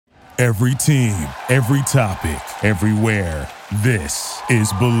Every team, every topic, everywhere. This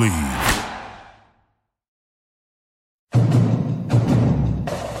is Believe.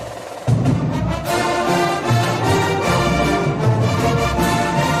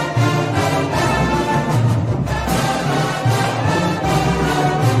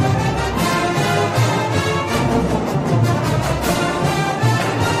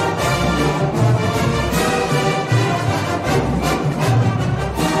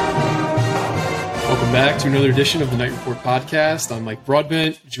 Back to another edition of the Night Report podcast. I'm Mike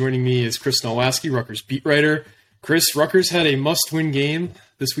Broadbent. Joining me is Chris Nalwasky, Rutgers beat writer. Chris, Rutgers had a must-win game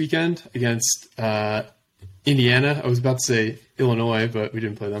this weekend against Indiana. I was about to say Illinois, but we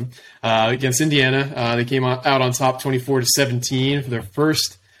didn't play them. Against Indiana, they came out on top 24-17 for their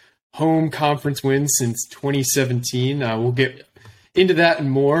first home conference win since 2017. We'll get into that and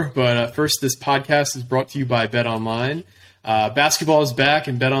more, but first, this podcast is brought to you by BetOnline. Basketball is back,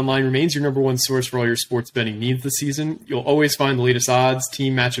 and BetOnline remains your number one source for all your sports betting needs this season. You'll always find the latest odds,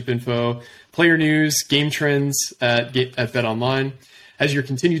 team matchup info, player news, game trends at BetOnline. As your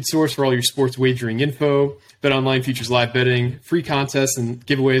continued source for all your sports wagering info, BetOnline features live betting, free contests, and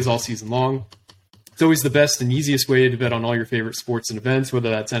giveaways all season long. It's always the best and easiest way to bet on all your favorite sports and events, whether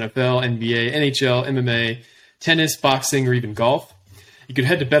that's NFL, NBA, NHL, MMA, tennis, boxing, or even golf. You can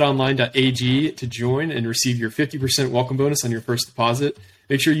head to betonline.ag to join and receive your 50% welcome bonus on your first deposit.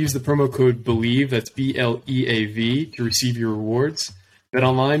 Make sure you use the promo code BELIEVE, that's BLEAV, to receive your rewards.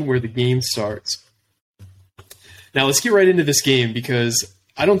 BetOnline, where the game starts. Now let's get right into this game, because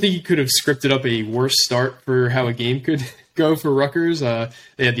I don't think you could have scripted up a worse start for how a game could go for Rutgers. They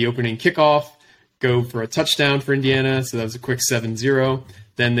had the opening kickoff, go for a touchdown for Indiana, so that was a quick 7-0.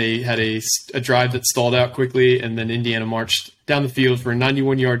 Then they had a drive that stalled out quickly, and then Indiana marched down the field for a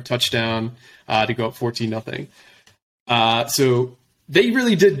 91-yard touchdown to go up 14-0. So they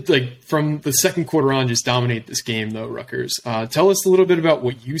really did, from the second quarter on, just dominate this game, though, Rutgers. Tell us a little bit about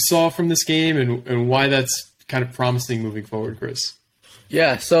what you saw from this game and why that's kind of promising moving forward, Chris.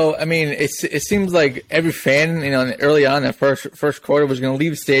 Yeah, so, I mean, it seems like every fan, early on, that first quarter was going to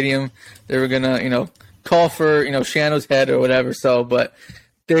leave the stadium. They were going to, call for, Shano's head or whatever, but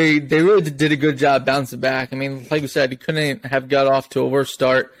they really did a good job bouncing back. I mean, like you said, you couldn't have got off to a worse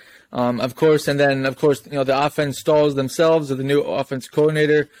start, of course. And then, of course, the offense stalls themselves with the new offense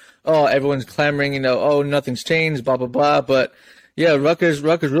coordinator. Oh, everyone's clamoring, nothing's changed, blah, blah, blah. But, yeah, Rutgers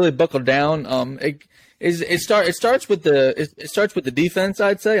really buckled down. It starts with the defense,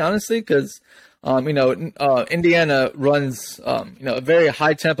 I'd say, honestly, because, Indiana runs, a very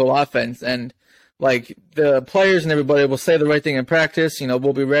high-tempo offense, and the players and everybody will say the right thing in practice,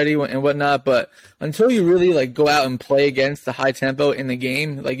 we'll be ready and whatnot. But until you really go out and play against the high tempo in the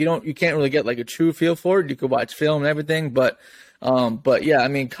game, you can't really get a true feel for it. You could watch film and everything, but yeah, I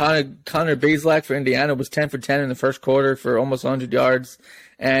mean, Connor Bazelak for Indiana was 10 for 10 in the first quarter for almost 100 yards.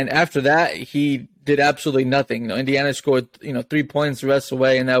 And after that, he did absolutely nothing. Indiana scored, 3 points the rest of the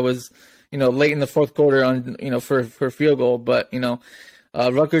way. And that was, late in the fourth quarter on, for a field goal. But,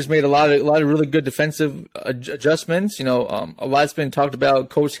 Rutgers made a lot of really good defensive adjustments. A lot's been talked about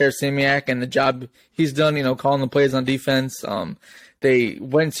Coach Harasimiak and the job he's done, calling the plays on defense. They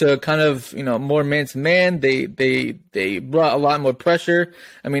went to kind of, more man-to-man. They brought a lot more pressure.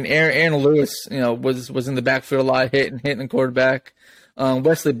 I mean, Aaron Lewis, was in the backfield a lot, hitting the quarterback.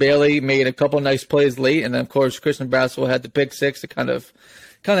 Wesley Bailey made a couple nice plays late, and then of course Chris Nalwasky had the pick six to kind of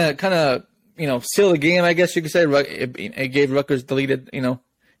seal the game, I guess you could say. It gave Rutgers the lead,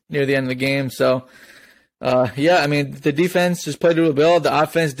 near the end of the game. So, yeah, I mean, the defense just played really well. The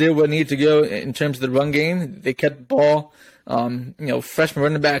offense did what needed to go in terms of the run game. They kept the ball. Freshman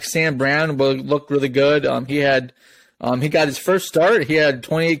running back Sam Brown looked really good. He got his first start. He had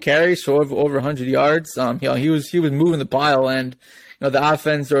 28 carries for over 100 yards. He was moving the pile, and the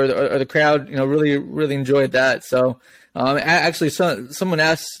offense or the crowd, really enjoyed that. So. Actually, someone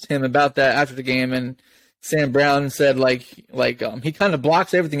asked him about that after the game, and Sam Brown said he kind of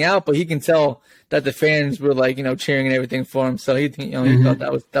blocks everything out, but he can tell that the fans were cheering and everything for him. So he thought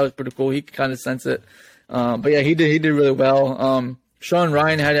that was pretty cool. He could kind of sense it. But yeah, he did really well. Sean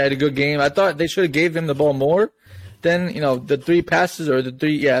Ryan had a good game. I thought they should have gave him the ball more than the three passes or the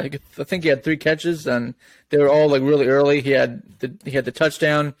three. Yeah, I think he had 3 catches, and they were all really early. He had the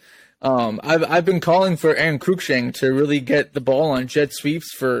touchdown. I've been calling for Aaron Cruikshank to really get the ball on jet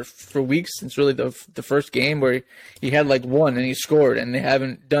sweeps for weeks since really the first game where he had one and he scored, and they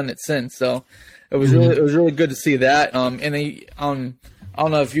haven't done it since. So it was really good to see that. And I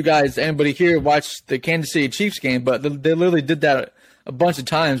don't know if you guys, anybody here, watched the Kansas City Chiefs game, but they literally did that a bunch of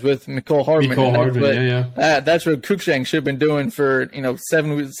times with Mecole Hardman. That's what Cruikshank should have been doing for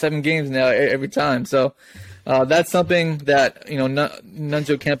 7 games now every time. So that's something that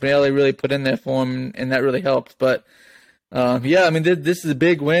Nunzio Campanelli really put in there for him, and that really helped. But this is a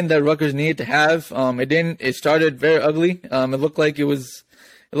big win that Rutgers needed to have. It started very ugly. It looked like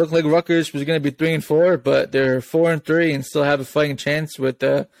Rutgers was going to be 3-4, but they're 4-3 and still have a fighting chance with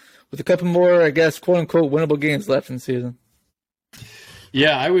a couple more, I guess, quote unquote, winnable games left in the season.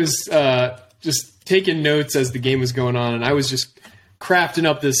 Yeah, I was just taking notes as the game was going on, and I was just crafting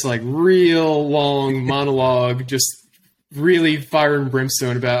up this like real long monologue, just really fire and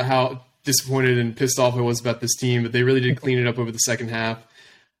brimstone about how disappointed and pissed off I was about this team, but they really did clean it up over the second half.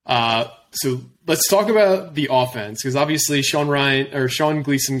 So let's talk about the offense, because obviously Sean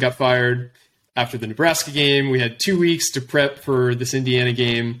Gleason got fired after the Nebraska game. We had 2 weeks to prep for this Indiana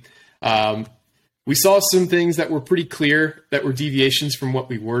game. We saw some things that were pretty clear that were deviations from what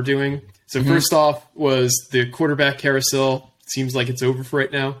we were doing. So first off was the quarterback carousel. Seems like it's over for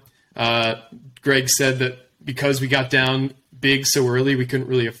right now. Greg said that because we got down big so early, we couldn't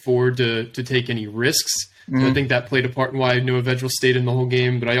really afford to take any risks. So I think that played a part in why Noah Vedral stayed in the whole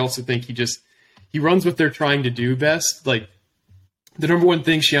game. But I also think he runs what they're trying to do best. Like the number one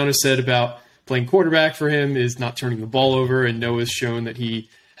thing Shiano said about playing quarterback for him is not turning the ball over, and Noah's shown that he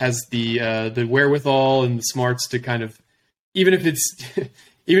has the wherewithal and the smarts to kind of, even if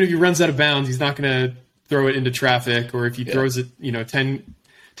he runs out of bounds, he's not going to throw it into traffic, or if he throws it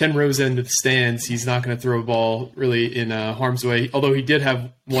 10 rows into the stands, he's not going to throw a ball really in harm's way, although he did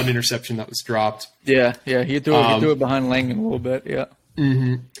have one interception that was dropped. He threw it behind Langan a little bit.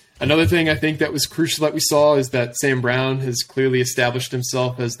 Another thing I think that was crucial that we saw is that Sam Brown has clearly established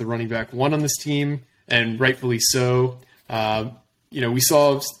himself as the running back one on this team, and rightfully so. We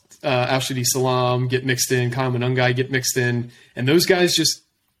saw Al-Shadi Salam get mixed in, Kyle Monungai get mixed in, and those guys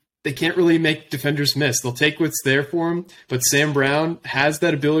they can't really make defenders miss. They'll take what's there for them, but Sam Brown has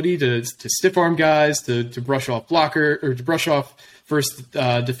that ability to stiff arm guys, to brush off to brush off first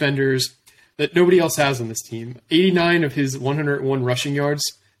defenders that nobody else has on this team. 89 of his 101 rushing yards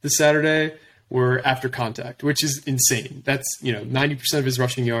this Saturday were after contact, which is insane. That's 90% of his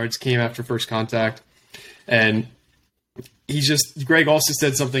rushing yards came after first contact, and Greg also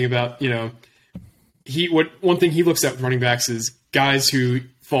said something about one thing he looks at with running backs is guys who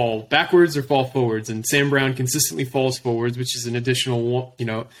fall backwards or fall forwards, and Sam Brown consistently falls forwards, which is an additional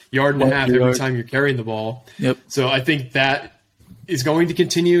yard and a half every time you're carrying the ball. So I think that is going to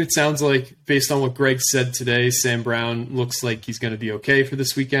continue. It sounds like, based on what Greg said today, Sam Brown looks like he's going to be okay for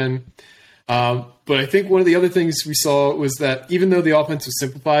this weekend. But I think one of the other things we saw was that even though the offense was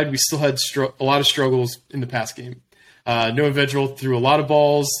simplified, we still had a lot of struggles in the pass game. Noah Vedral threw a lot of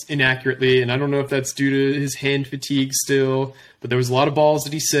balls inaccurately, and I don't know if that's due to his hand fatigue still, but there was a lot of balls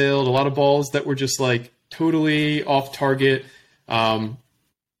that he sailed, a lot of balls that were just like totally off target. So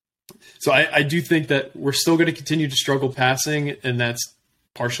I do think that we're still going to continue to struggle passing, and that's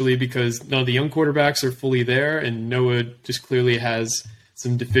partially because none of the young quarterbacks are fully there, and Noah just clearly has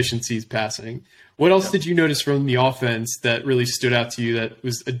some deficiencies passing. What else did you notice from the offense that really stood out to you that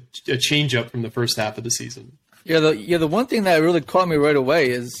was a change up from the first half of the season? The one thing that really caught me right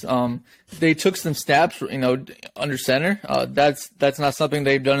away is they took some snaps, under center. That's not something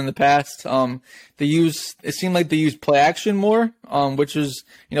they've done in the past. It seemed like they used play action more, which is,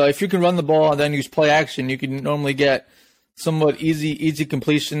 if you can run the ball and then use play action, you can normally get somewhat easy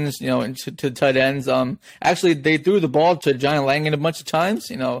completions, to tight ends. Actually, they threw the ball to Johnny Langan a bunch of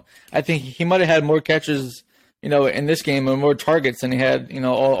times. I think he might have had more catches, in this game, or more targets than he had,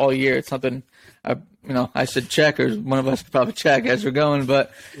 all year. It's something I should check, or one of us could probably check as we're going.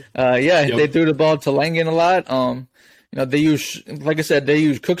 But They threw the ball to Langan a lot. They use, like I said, they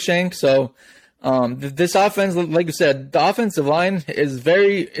use Cruikshank. So this offense, like you said, the offensive line is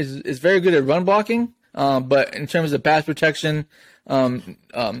very good at run blocking. But in terms of pass protection, they're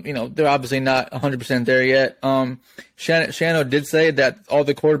obviously not 100% there yet. Shano did say that all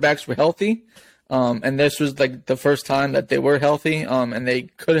the quarterbacks were healthy. And this was like the first time that they were healthy, and they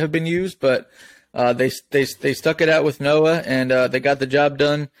could have been used, but they stuck it out with Noah, and they got the job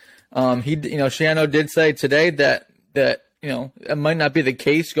done. Shano did say today that it might not be the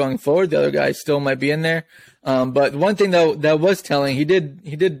case going forward. The other guys still might be in there. But one thing though that was telling, he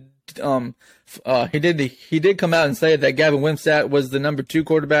did come out and say that Gavin Wimsatt was the number 2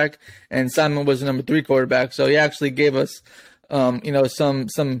 quarterback and Simon was the number 3 quarterback. So he actually gave us,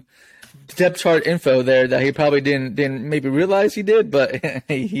 some depth chart info there that he probably didn't maybe realize he did, but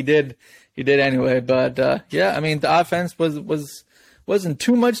he did anyway. But the offense wasn't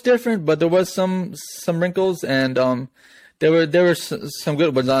too much different, but there was some wrinkles, and there were some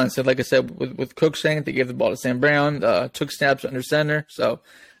good ones, honestly. Like I said, with Cookshank, they gave the ball to Sam Brown, took snaps under center. So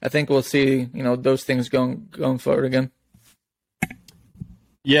I think we'll see, those things going forward again.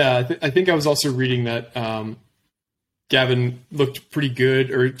 Yeah, I think I was also reading that Gavin looked pretty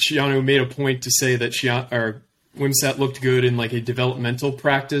good, or Shiano made a point to say that Wimsatt looked good in like a developmental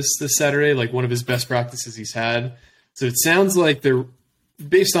practice this Saturday, like one of his best practices he's had. So it sounds like they're,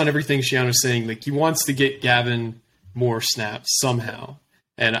 based on everything Shiano's saying, like he wants to get Gavin more snaps somehow.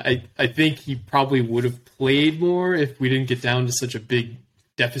 And I think he probably would have played more if we didn't get down to such a big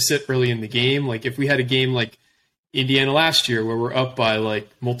deficit early in the game. Like if we had a game like Indiana last year where we're up by like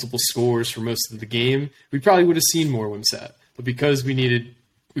multiple scores for most of the game, we probably would have seen more Wimsatt. But because we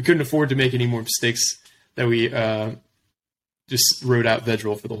couldn't afford to make any more mistakes, that we just rode out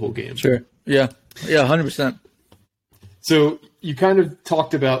Vedral for the whole game. Sure. Yeah, 100%. So you kind of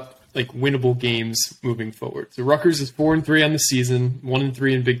talked about like winnable games moving forward. So Rutgers is 4-3 on the season,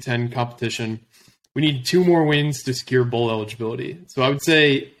 1-3 in Big Ten competition. We need 2 more wins to secure bowl eligibility. So I would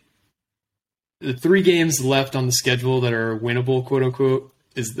say the 3 games left on the schedule that are winnable, quote unquote,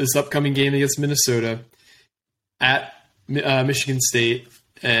 is this upcoming game against Minnesota, at Michigan State,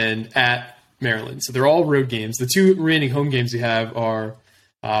 and at Maryland. So they're all road games. The 2 remaining home games we have are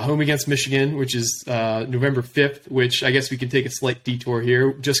home against Michigan, which is November 5th, which I guess we can take a slight detour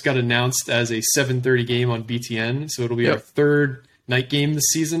here. Just got announced as a 7:30 game on BTN, so it'll be our 3rd night game this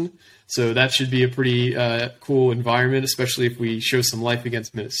season. So that should be a pretty cool environment, especially if we show some life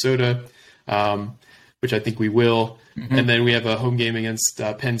against Minnesota, which I think we will. Mm-hmm. And then we have a home game against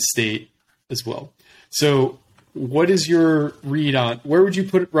Penn State as well. So what is your read on, where would you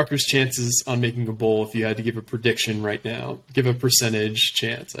put Rutgers' chances on making a bowl if you had to give a prediction right now? Give a percentage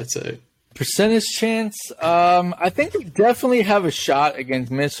chance, I'd say. Percentage chance? I think we definitely have a shot against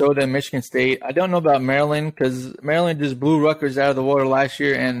Minnesota and Michigan State. I don't know about Maryland because Maryland just blew Rutgers out of the water last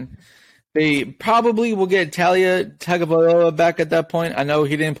year, and they probably will get Talia Tagovailoa back at that point. I know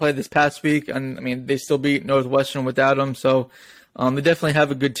he didn't play this past week, and I mean they still beat Northwestern without him, so they definitely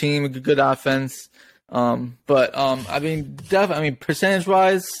have a good team, a good offense. But I mean, percentage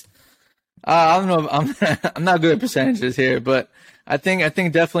wise, I don't know. I'm not good at percentages here, but I think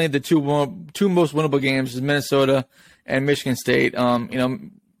definitely the two most winnable games is Minnesota and Michigan State. The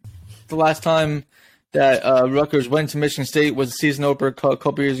last time that Rutgers went to Michigan State was a season opener a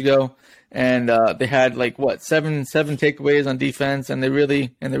couple years ago, and they had like seven takeaways on defense, and they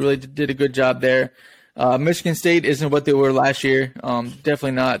really did a good job there. Michigan State isn't what they were last year.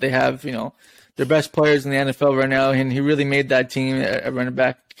 Definitely not. They have their best players in the NFL right now, and he really made that team at running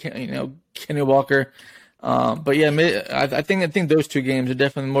back, Kenny Walker. But yeah, I think those 2 games are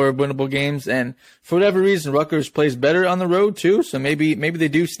definitely more winnable games, and for whatever reason, Rutgers plays better on the road too. So maybe they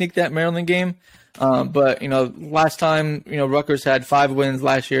do sneak that Maryland game. But last time Rutgers had 5 wins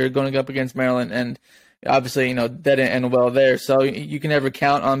last year going up against Maryland, and obviously that didn't end well there. So you can never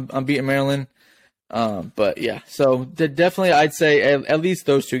count on beating Maryland. But yeah, so definitely I'd say at least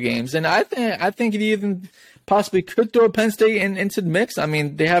those 2 games, and I think it even possibly could throw Penn State into the mix. I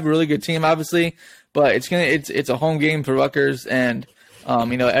mean, they have a really good team, obviously, but it's a home game for Rutgers, and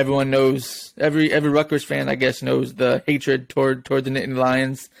everyone knows, every Rutgers fan I guess knows the hatred toward the Nittany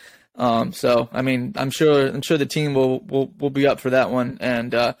Lions. So I mean, I'm sure the team will be up for that one.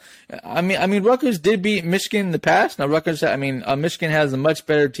 And I mean, Rutgers did beat Michigan in the past. Now Michigan has a much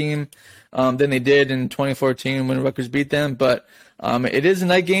better team than they did in 2014 when Rutgers beat them. But it is a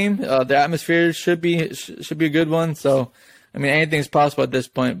night game. The atmosphere should be a good one. So I mean, anything's possible at this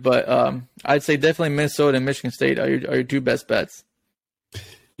point. But I'd say definitely Minnesota and Michigan State are your 2 best bets.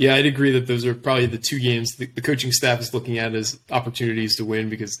 Yeah, I'd agree that those are probably the 2 games the coaching staff is looking at as opportunities to win,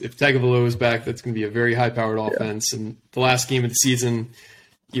 because if Tagovailoa is back, that's going to be a very high-powered offense. And the last game of the season,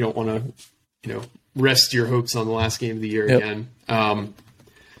 you don't want to, rest your hopes on the last game of the year again. And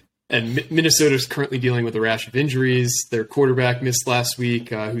Minnesota is currently dealing with a rash of injuries. Their quarterback missed last week,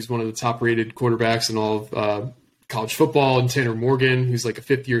 who's one of the top-rated quarterbacks in all of college football, and Tanner Morgan, who's like a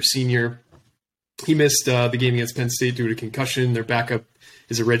 5th-year senior. He missed the game against Penn State due to concussion. Their backup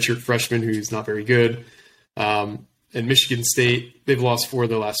is a redshirt freshman who's not very good. And Michigan State, they've lost 4 of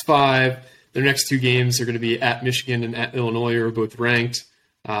their last 5. Their next 2 games are going to be at Michigan and at Illinois, who are both ranked.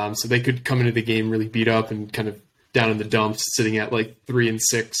 So they could come into the game really beat up and kind of down in the dumps, sitting at like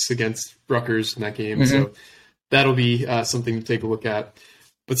 3-6 against Rutgers in that game. Mm-hmm. So that'll be something to take a look at.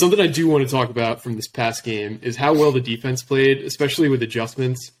 But something I do want to talk about from this past game is how well the defense played, especially with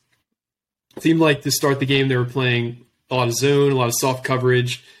adjustments. It seemed like to start the game they were playing a lot of zone, a lot of soft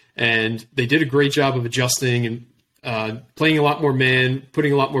coverage, and they did a great job of adjusting and playing a lot more man,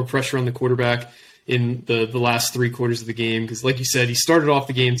 putting a lot more pressure on the quarterback. in the last 3 quarters of the game. Because like you said, he started off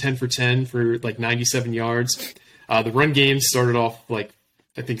the game 10 for 10 for like 97 yards. The run game started off like,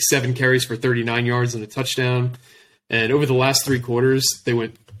 I think 7 carries for 39 yards and a touchdown. And over the last 3 quarters, they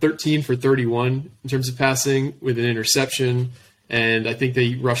went 13 for 31 in terms of passing with an interception. And I think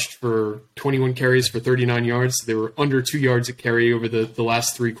they rushed for 21 carries for 39 yards. They were under 2 yards a carry over the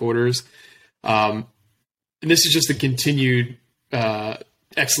last 3 quarters. And this is just a continued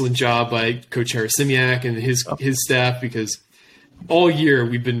excellent job by Coach Harasimiak and his staff, because all year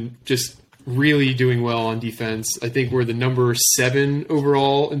we've been just really doing well on defense. I think we're the number 7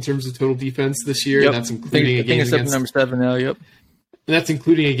 overall in terms of total defense this year. Yep. And that's including a game against number 7 now. Yep. And that's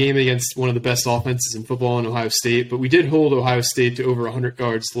including a game against one of the best offenses in football in Ohio State. But we did hold Ohio State to over 100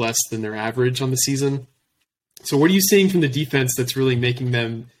 yards less than their average on the season. So what are you seeing from the defense that's really making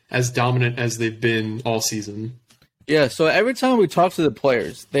them as dominant as they've been all season? Yeah, so every time we talk to the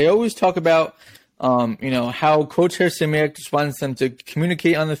players, they always talk about, how Coach Harasimiak just wants them to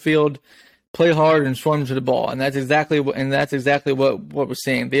communicate on the field, play hard, and swarm to the ball, and that's exactly what we're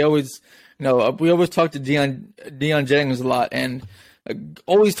seeing. They always, we always talk to Deion Jennings a lot, and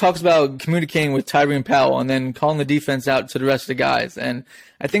always talks about communicating with Tyreen Powell and then calling the defense out to the rest of the guys. And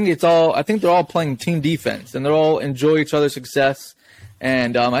I think they're all playing team defense, and they all enjoy each other's success.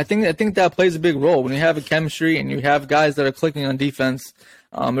 And I think that plays a big role when you have a chemistry and you have guys that are clicking on defense.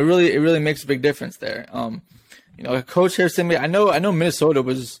 It really makes a big difference there. Coach Harasimiak, I know Minnesota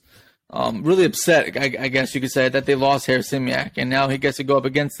was really upset, I guess you could say, that they lost Harasimiak, and now he gets to go up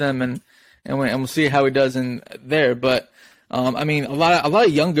against them, and we'll see how he does in there. But a lot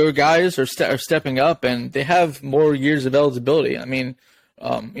of younger guys are stepping up, and they have more years of eligibility.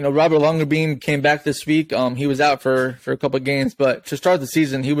 Robert Longerbeam came back this week. He was out for a couple of games, but to start the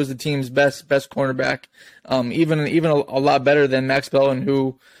season, he was the team's best cornerback. Even a lot better than Max Bellin,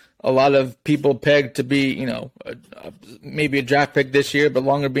 who a lot of people pegged to be, maybe a draft pick this year, but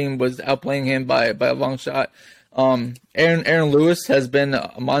Longerbeam was outplaying him by a long shot. Aaron Lewis has been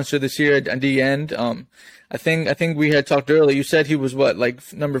a monster this year at the end. I think we had talked earlier. You said he was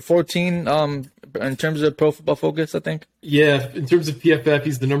number 14 in terms of Pro Football Focus, I think. Yeah, in terms of PFF,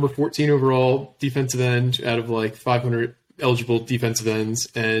 he's the number 14 overall defensive end out of 500 eligible defensive ends,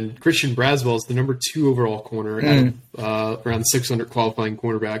 and Christian Braswell is the number 2 overall corner out of around 600 qualifying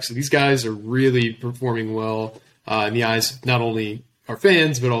cornerbacks. So these guys are really performing well in the eyes of not only our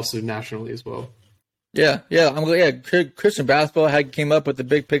fans but also nationally as well. Yeah. Christian Braswell came up with the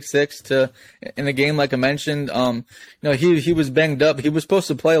big pick 6 in the game, like I mentioned. He was banged up. He was supposed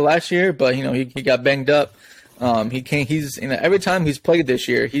to play last year, but he got banged up. He's every time he's played this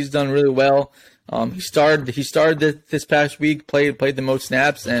year, he's done really well. He started this past week, played the most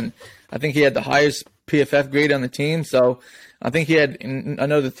snaps, and I think he had the highest PFF grade on the team. So I think he had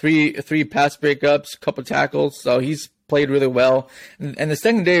another three pass breakups, a couple tackles. So he's played really well, and the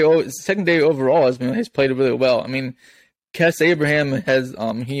secondary overall has played really well. Kes Abraham has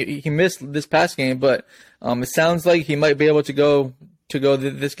he missed this past game, but it sounds like he might be able to go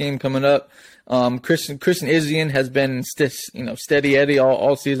this game coming up. Christian Isian has been steady Eddie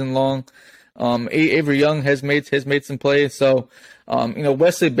all season long. Avery Young has made some plays. So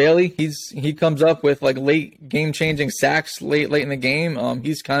Wesley Bailey, he comes up with late game changing sacks late in the game.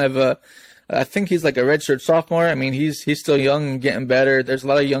 He's kind of I think he's like a redshirt sophomore. He's still young and getting better. There's a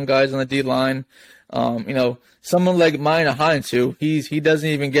lot of young guys on the D line. Someone like Maya Hines, who he doesn't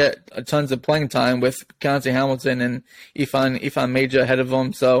even get tons of playing time with Keontae Hamilton and Ifan Major ahead of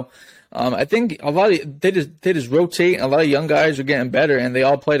him. So I think they just rotate. A lot of young guys are getting better, and they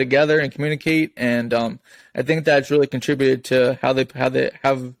all play together and communicate. And I think that's really contributed to how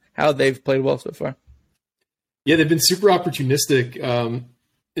they've played well so far. Yeah, they've been super opportunistic.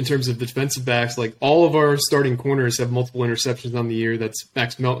 In terms of the defensive backs, all of our starting corners have multiple interceptions on the year. That's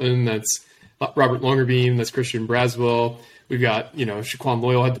Max Melton, that's Robert Longerbeam, that's Christian Braswell. We've got, Shaquan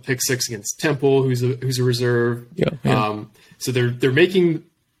Loyal had the pick 6 against Temple, who's a reserve. Yeah. So they're making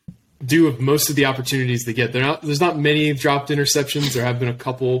do of most of the opportunities they get. There's not many dropped interceptions. There have been a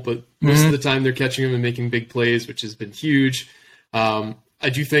couple, but most of the time they're catching them and making big plays, which has been huge. I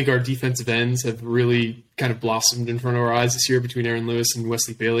do think our defensive ends have really kind of blossomed in front of our eyes this year between Aaron Lewis and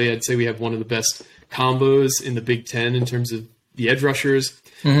Wesley Bailey. I'd say we have one of the best combos in the Big Ten in terms of the edge rushers.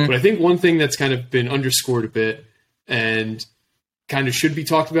 But I think one thing that's kind of been underscored a bit and kind of should be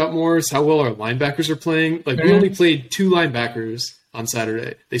talked about more is how well our linebackers are playing. We only played 2 linebackers on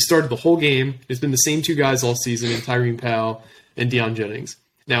Saturday. They started the whole game. It's been the same 2 guys all season, in Tyreen Powell and Deion Jennings.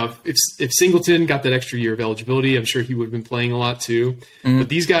 Now, if Singleton got that extra year of eligibility, I'm sure he would have been playing a lot too. But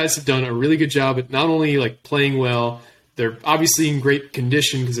these guys have done a really good job at not only playing well, they're obviously in great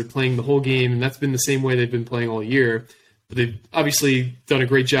condition because they're playing the whole game, and that's been the same way they've been playing all year. But they've obviously done a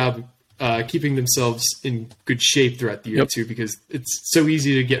great job keeping themselves in good shape throughout the year too, because it's so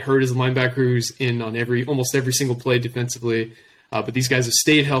easy to get hurt as a linebacker who's in on almost every single play defensively. But these guys have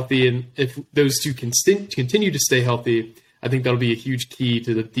stayed healthy, and if those two can continue to stay healthy, I think that'll be a huge key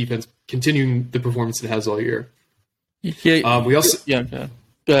to the defense continuing the performance it has all year. We also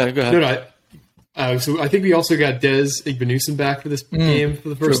Go ahead. So I think we also got Dez Igbenusson back for this game for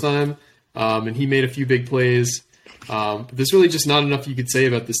the first time, and he made a few big plays. But there's really just not enough you could say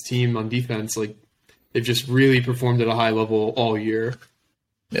about this team on defense. Like, they've just really performed at a high level all year.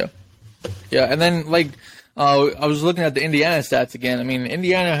 Yeah, and then I was looking at the Indiana stats again. I mean,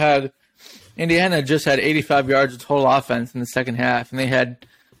 Indiana just had 85 yards of total offense in the second half, and they had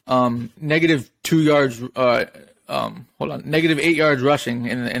negative 2 yards. Negative 8 yards rushing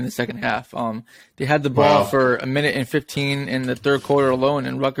in the second half. They had the ball for a minute and 15 in the third quarter alone,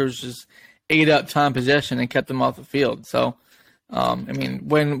 and Rutgers just ate up time possession and kept them off the field. So,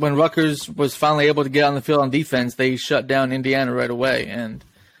 when Rutgers was finally able to get on the field on defense, they shut down Indiana right away, and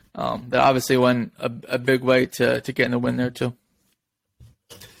that obviously went a big way to getting the win there too.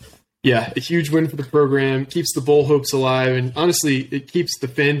 Yeah, a huge win for the program, keeps the bowl hopes alive, and honestly, it keeps the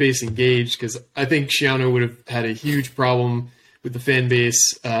fan base engaged, because I think Schiano would have had a huge problem with the fan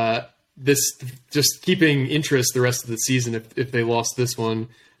base this just keeping interest the rest of the season if they lost this one,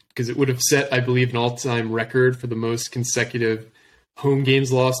 because it would have set, I believe, an all-time record for the most consecutive home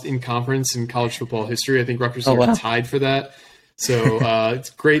games lost in conference in college football history. I think Rutgers are tied for that. So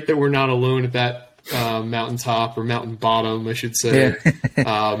it's great that we're not alone at that mountaintop, or mountain bottom, I should say.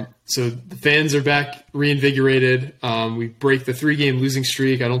 Yeah. So the fans are back reinvigorated. We break the 3-game losing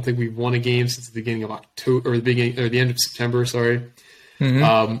streak. I don't think we've won a game since the beginning of October, or the end of September. Sorry.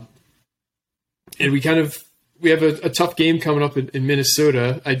 Mm-hmm. And we have a tough game coming up in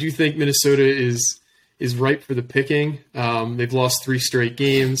Minnesota. I do think Minnesota is ripe for the picking. They've lost 3 straight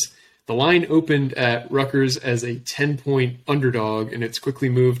games. The line opened at Rutgers as a 10-point underdog, and it's quickly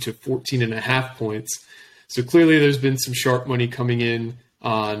moved to 14.5 points. So clearly there's been some sharp money coming in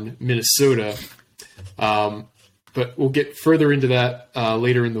on Minnesota. But we'll get further into that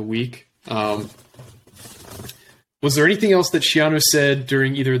later in the week. Was there anything else that Schiano said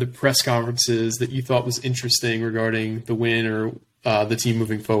during either of the press conferences that you thought was interesting regarding the win or the team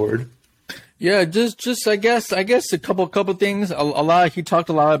moving forward? Yeah, just I guess a couple things. He talked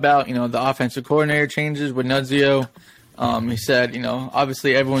a lot about the offensive coordinator changes with Nunzio. He said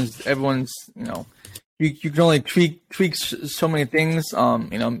obviously everyone's you can only tweak so many things.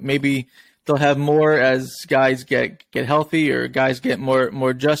 Maybe they'll have more as guys get healthy, or guys get more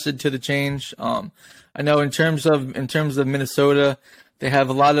adjusted to the change. I know in terms of Minnesota, they have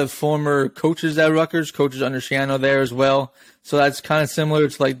a lot of former coaches at Rutgers, coaches under Schiano there as well. So that's kind of similar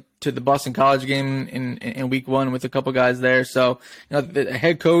to the Boston College game in week 1 with a couple guys there. So, the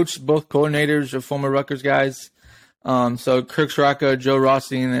head coach, both coordinators are former Rutgers guys. So Kirk Sraka, Joe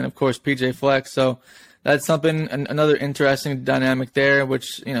Rossi, and then of course PJ Flex. So that's another interesting dynamic there,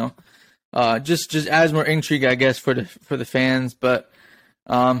 which, just adds more intrigue, I guess, for the fans. But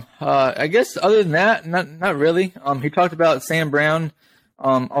I guess other than that, not really. He talked about Sam Brown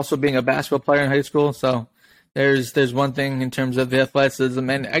also being a basketball player in high school. So there's one thing in terms of the athleticism,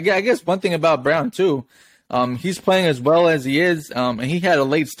 and I guess one thing about Brown too. He's playing as well as he is, and he had a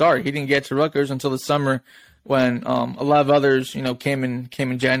late start. He didn't get to Rutgers until the summer, when a lot of others came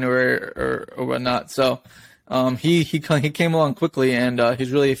in January or whatnot. So he came along quickly, and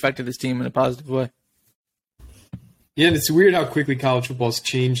he's really affected his team in a positive way. Yeah, and it's weird how quickly college football's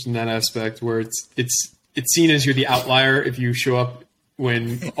changed in that aspect, where it's seen as you're the outlier if you show up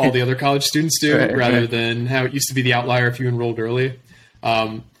when all the other college students do, rather than how it used to be the outlier if you enrolled early.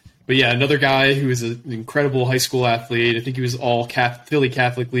 But yeah, another guy who is an incredible high school athlete. I think he was all Philly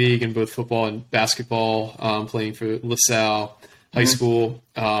Catholic League in both football and basketball, playing for LaSalle High School.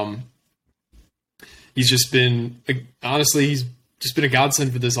 He's just been a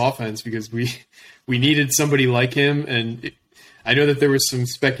godsend for this offense, because we needed somebody like him. And I know that there was some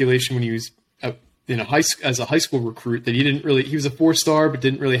speculation when he was as a high school recruit that he was a 4-star, but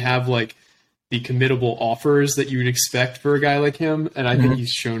didn't really have the committable offers that you would expect for a guy like him. And I think he's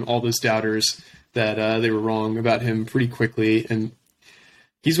shown all those doubters that they were wrong about him pretty quickly. And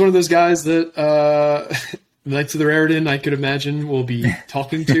he's one of those guys that Knights of the Raritan, I could imagine, will be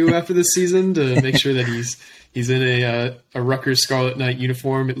talking to after this season to make sure that he's in a Rutgers Scarlet Knight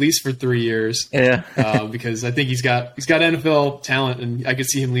uniform at least for 3 years. Yeah. Because I think he's got NFL talent, and I could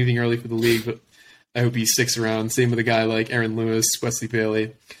see him leaving early for the league, but I hope he sticks around. Same with a guy like Aaron Lewis, Wesley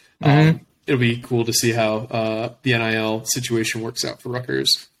Bailey. And it'll be cool to see how the NIL situation works out for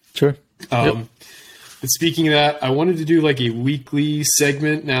Rutgers. Sure. And speaking of that, I wanted to do like a weekly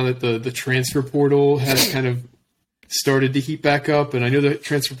segment now that the transfer portal has kind of started to heat back up. And I know the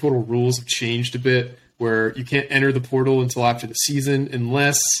transfer portal rules have changed a bit, where you can't enter the portal until after the season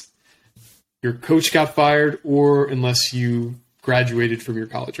unless your coach got fired or unless you graduated from your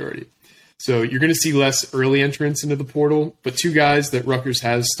college already. So you're going to see less early entrance into the portal, but two guys that Rutgers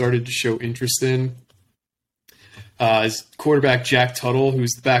has started to show interest in is quarterback Jack Tuttle,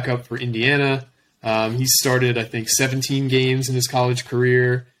 who's the backup for Indiana. He started, I think, 17 games in his college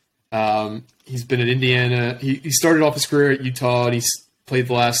career. He's been at Indiana. He started off his career at Utah, and he's played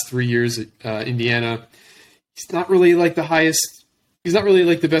the last 3 years at Indiana. He's not really like the highest. He's not really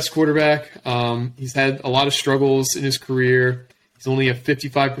like the best quarterback. He's had a lot of struggles in his career. He's only a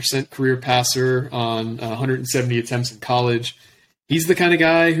 55% career passer on 170 attempts in college. He's the kind of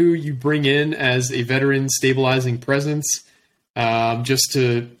guy who you bring in as a veteran stabilizing presence, just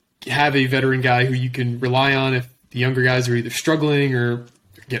to have a veteran guy who you can rely on if the younger guys are either struggling or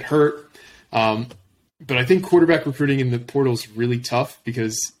get hurt. But I think quarterback recruiting in the portal is really tough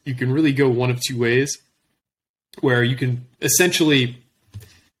because you can really go one of two ways, where you can essentially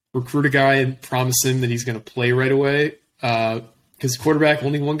recruit a guy and promise him that he's going to play right away. Because quarterback,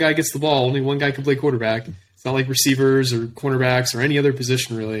 only one guy gets the ball. Only one guy can play quarterback. It's not like receivers or cornerbacks or any other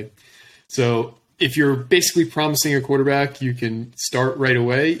position, really. So if you're basically promising a quarterback you can start right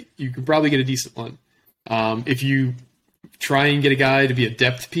away, you can probably get a decent one. If you try and get a guy to be a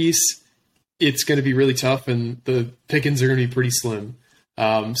depth piece, it's going to be really tough, and the pickings are going to be pretty slim.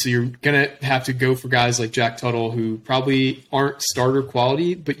 So you're going to have to go for guys like Jack Tuttle, who probably aren't starter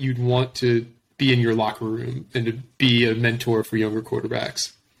quality, but you'd want to be in your locker room and to be a mentor for younger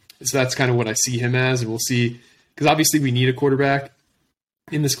quarterbacks. So that's kind of what I see him as, and we'll see, because obviously we need a quarterback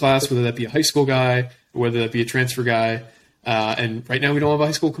in this class, whether that be a high school guy or whether that be a transfer guy. And right now we don't have a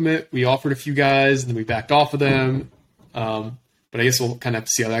high school commit. We offered a few guys and then we backed off of them. But I guess we'll kind of have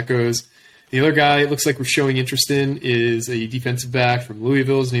to see how that goes. The other guy it looks like we're showing interest in is a defensive back from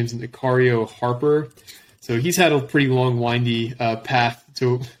Louisville. His name's Nicario Harper. So he's had a pretty long, windy path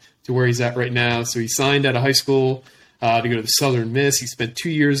to where he's at right now. So he signed out of high school to go to the Southern Miss. He spent 2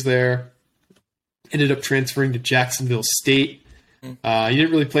 years there, ended up transferring to Jacksonville State. He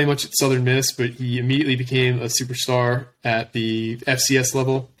didn't really play much at Southern Miss, but he immediately became a superstar at the FCS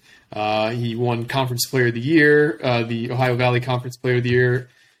level. He won Conference Player of the Year, the Ohio Valley Conference Player of the Year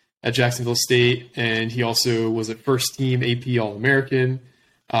at Jacksonville State, and he also was a first-team AP All-American.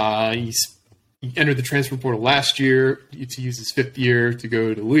 He entered the transfer portal last year to use his fifth year to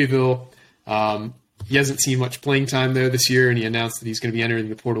go to Louisville. He hasn't seen much playing time there this year, and he announced that he's going to be entering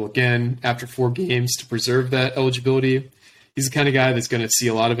the portal again after 4 games to preserve that eligibility. He's the kind of guy that's going to see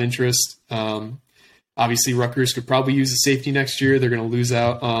a lot of interest. Obviously, Rutgers could probably use a safety next year. They're going to lose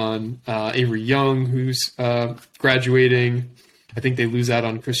out on Avery Young, who's graduating. I think they lose out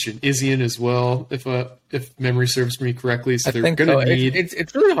on Christian Isian as well, if memory serves me correctly. So they're going to need.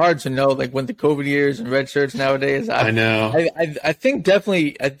 It's really hard to know, like, when the COVID years and red shirts nowadays. I know. I think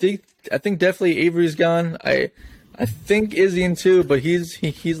definitely. I think definitely Avery's gone. I think Isian too, but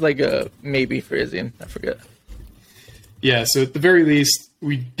he's like a maybe for Isian. I forget. Yeah, so at the very least,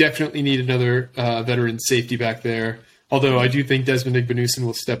 we definitely need another veteran safety back there. Although I do think Desmond Igbenusin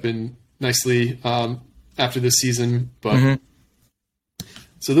will step in nicely after this season. But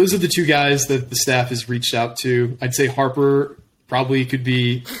So those are the two guys that the staff has reached out to. I'd say Harper probably could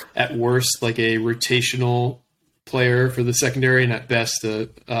be, at worst, like a rotational player for the secondary, and at best,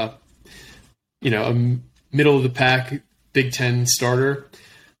 a middle of the pack Big Ten starter.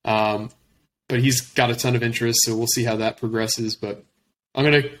 But he's got a ton of interest, so we'll see how that progresses. But I'm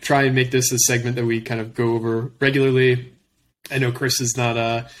going to try and make this a segment that we kind of go over regularly. I know Chris is not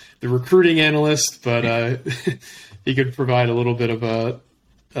the recruiting analyst, but he could provide a little bit of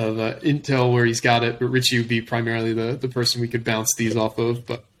intel where he's got it. But Richie would be primarily the person we could bounce these off of.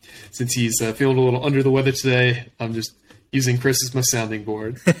 But since he's feeling a little under the weather today, I'm just using Chris as my sounding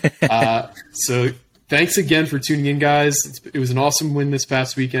board. So thanks again for tuning in, guys. It was an awesome win this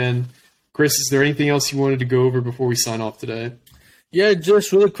past weekend. Chris, is there anything else you wanted to go over before we sign off today? Yeah,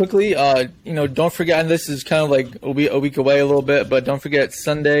 just really quickly, don't forget, and this is kind of like a week away a little bit, but don't forget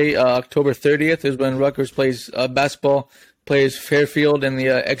Sunday, October 30th is when Rutgers plays plays Fairfield in the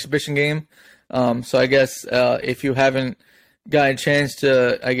exhibition game. So I guess if you haven't gotten a chance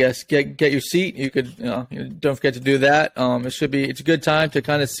to, I guess, get your seat, you could, don't forget to do that. It's a good time to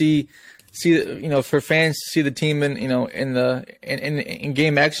kind of see, for fans to see the team in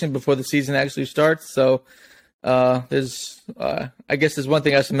game action before the season actually starts. So there's I guess there's one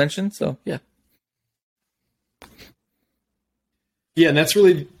thing I should mention. So yeah. Yeah, and that's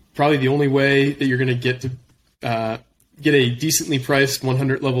really probably the only way that you're going to get a decently priced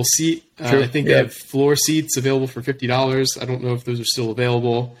 100 level seat. I think they have floor seats available for $50. I don't know if those are still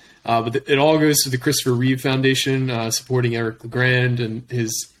available, but it all goes to the Christopher Reeve Foundation, supporting Eric LeGrand and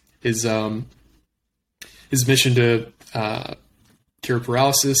his mission to cure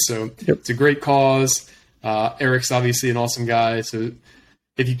paralysis. So It's a great cause. Eric's obviously an awesome guy, so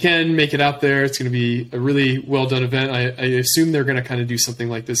if you can make it out there, it's going to be a really well done event. I assume they're going to kind of do something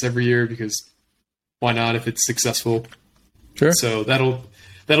like this every year, because why not if it's successful? Sure. So that'll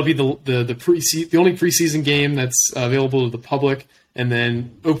be the only preseason game that's available to the public, and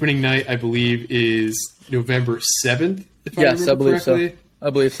then opening night I believe is November 7th. Yes, I believe correctly. So. I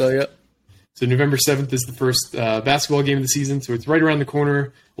believe so. Yep. So November 7th is the first basketball game of the season, so it's right around the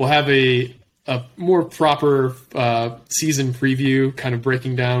corner. We'll have a more proper season preview, kind of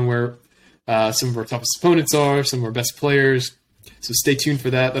breaking down where some of our toughest opponents are, some of our best players. So stay tuned for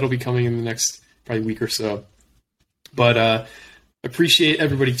that. That'll be coming in the next probably week or so. But appreciate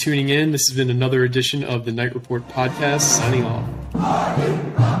everybody tuning in. This has been another edition of the Knight Report podcast. Signing off.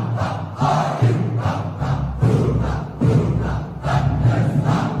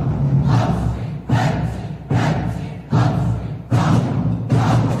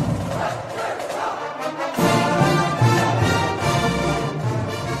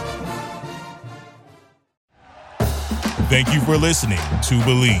 Thank you for listening to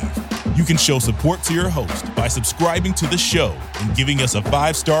Believe. You can show support to your host by subscribing to the show and giving us a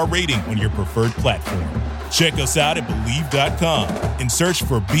 5-star rating on your preferred platform. Check us out at Believe.com and search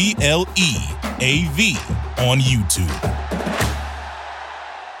for BLEAV on YouTube.